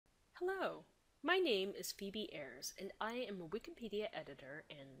Hello, my name is Phoebe Ayres, and I am a Wikipedia editor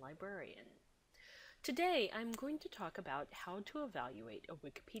and librarian. Today, I'm going to talk about how to evaluate a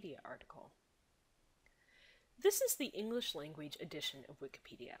Wikipedia article. This is the English language edition of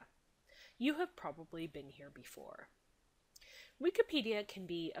Wikipedia. You have probably been here before. Wikipedia can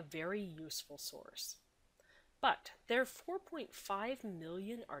be a very useful source, but there are 4.5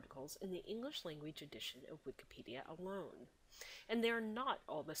 million articles in the English language edition of Wikipedia alone, and they are not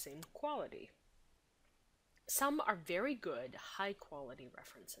all the same quality. Some are very good, high-quality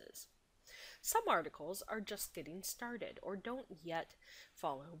references. Some articles are just getting started or don't yet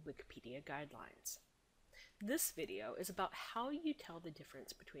follow Wikipedia guidelines. This video is about how you tell the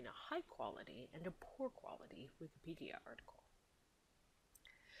difference between a high-quality and a poor-quality Wikipedia article.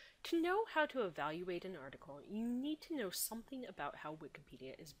 To know how to evaluate an article, you need to know something about how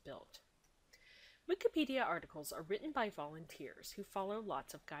Wikipedia is built. Wikipedia articles are written by volunteers who follow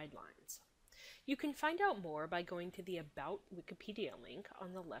lots of guidelines. You can find out more by going to the About Wikipedia link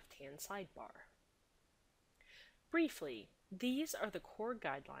on the left-hand sidebar. Briefly, these are the core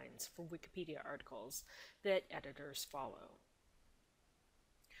guidelines for Wikipedia articles that editors follow.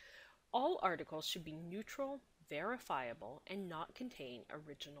 All articles should be neutral, verifiable, and not contain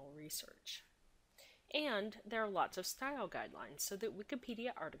original research. And there are lots of style guidelines so that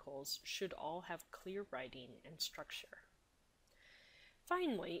Wikipedia articles should all have clear writing and structure.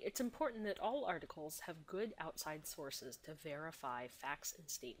 Finally, it's important that all articles have good outside sources to verify facts and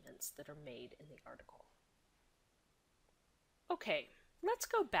statements that are made in the article. Okay, let's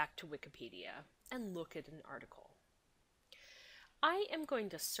go back to Wikipedia and look at an article. I am going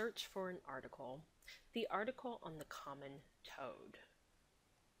to search for an article, the article on the common toad.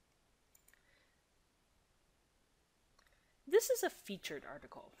 This is a featured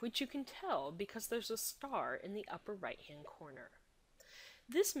article, which you can tell because there's a star in the upper right-hand corner.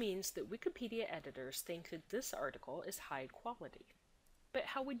 This means that Wikipedia editors think that this article is high quality. But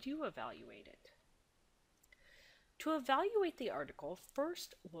how would you evaluate it? To evaluate the article,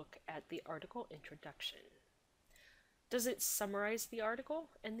 first look at the article introduction. Does it summarize the article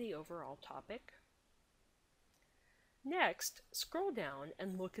and the overall topic? Next, scroll down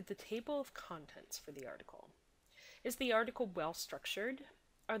and look at the table of contents for the article. Is the article well structured?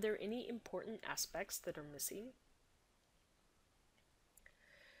 Are there any important aspects that are missing?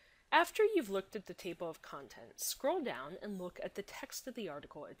 After you've looked at the table of contents, scroll down and look at the text of the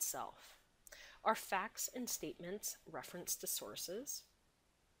article itself. Are facts and statements referenced to sources?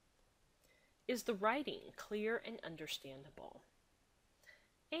 Is the writing clear and understandable?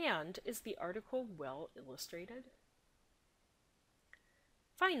 And is the article well illustrated?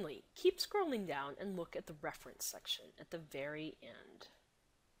 Finally, keep scrolling down and look at the reference section at the very end.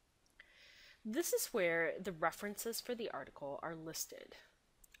 This is where the references for the article are listed.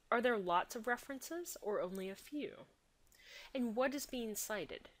 Are there lots of references or only a few? And what is being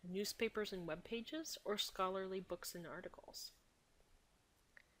cited, newspapers and web pages or scholarly books and articles?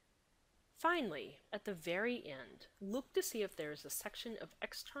 Finally, at the very end, look to see if there is a section of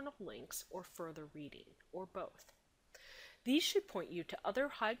external links or further reading, or both. These should point you to other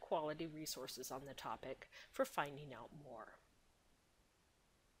high-quality resources on the topic for finding out more.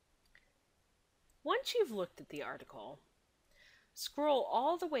 Once you've looked at the article, scroll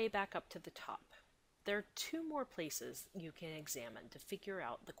all the way back up to the top. There are two more places you can examine to figure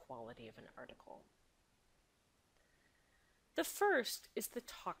out the quality of an article. The first is the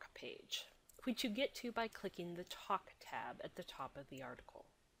Talk page, which you get to by clicking the Talk tab at the top of the article.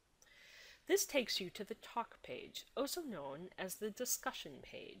 This takes you to the Talk page, also known as the Discussion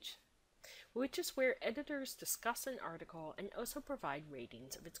page, which is where editors discuss an article and also provide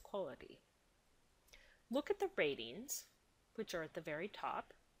ratings of its quality. Look at the ratings, which are at the very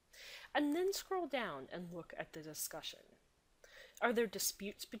top, and then scroll down and look at the discussion. Are there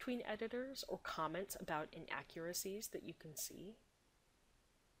disputes between editors or comments about inaccuracies that you can see?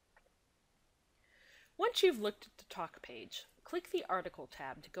 Once you've looked at the Talk page, click the Article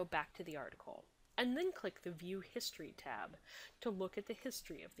tab to go back to the article, and then click the View History tab to look at the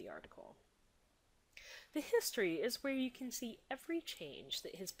history of the article. The history is where you can see every change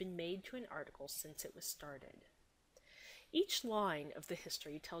that has been made to an article since it was started. Each line of the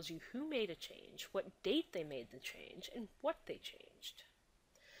history tells you who made a change, what date they made the change, and what they changed.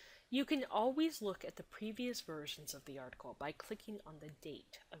 You can always look at the previous versions of the article by clicking on the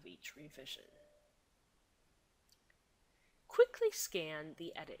date of each revision. Quickly scan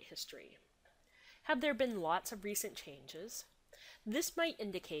the edit history. Have there been lots of recent changes? This might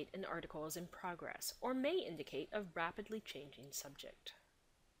indicate an article is in progress, or may indicate a rapidly changing subject.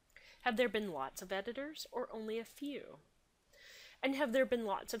 Have there been lots of editors, or only a few? And have there been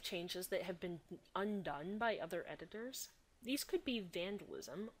lots of changes that have been undone by other editors? These could be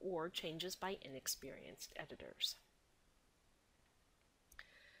vandalism or changes by inexperienced editors.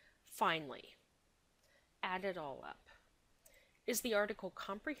 Finally, add it all up. Is the article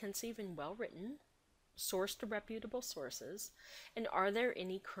comprehensive and well written, sourced to reputable sources, and are there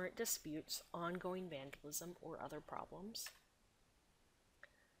any current disputes, ongoing vandalism, or other problems?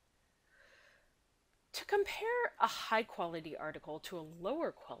 To compare a high-quality article to a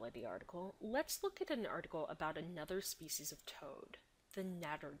lower-quality article, let's look at an article about another species of toad, the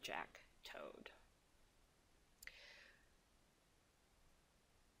natterjack toad.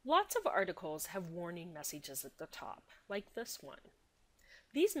 Lots of articles have warning messages at the top, like this one.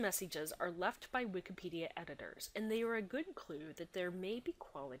 These messages are left by Wikipedia editors, and they are a good clue that there may be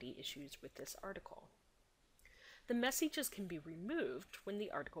quality issues with this article. The messages can be removed when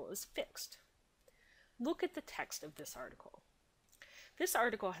the article is fixed. Look at the text of this article. This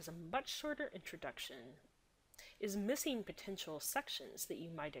article has a much shorter introduction, is missing potential sections that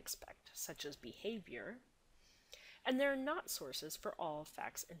you might expect, such as behavior, and there are not sources for all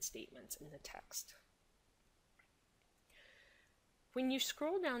facts and statements in the text. When you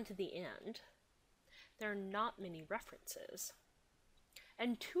scroll down to the end, there are not many references,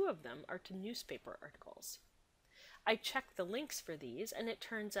 and 2 of them are to newspaper articles. I checked the links for these, and it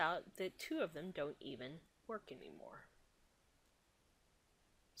turns out that 2 of them don't even work anymore.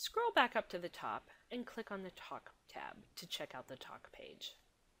 Scroll back up to the top and click on the Talk tab to check out the Talk page.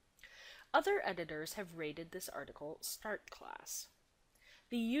 Other editors have rated this article Start Class.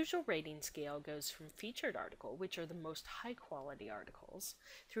 The usual rating scale goes from featured article, which are the most high quality articles,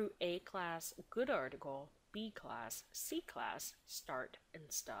 through A class, good article, B class, C class, Start, and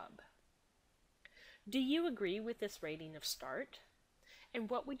Stub. Do you agree with this rating of Start? And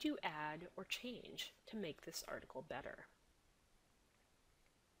what would you add or change to make this article better?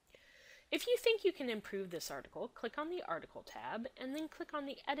 If you think you can improve this article, click on the Article tab and then click on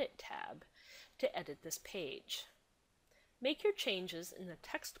the Edit tab to edit this page. Make your changes in the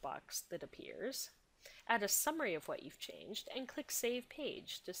text box that appears, add a summary of what you've changed, and click Save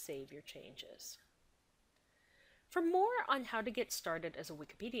Page to save your changes. For more on how to get started as a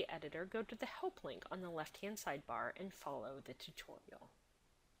Wikipedia editor, go to the Help link on the left-hand sidebar and follow the tutorial.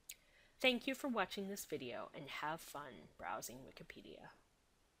 Thank you for watching this video, and have fun browsing Wikipedia.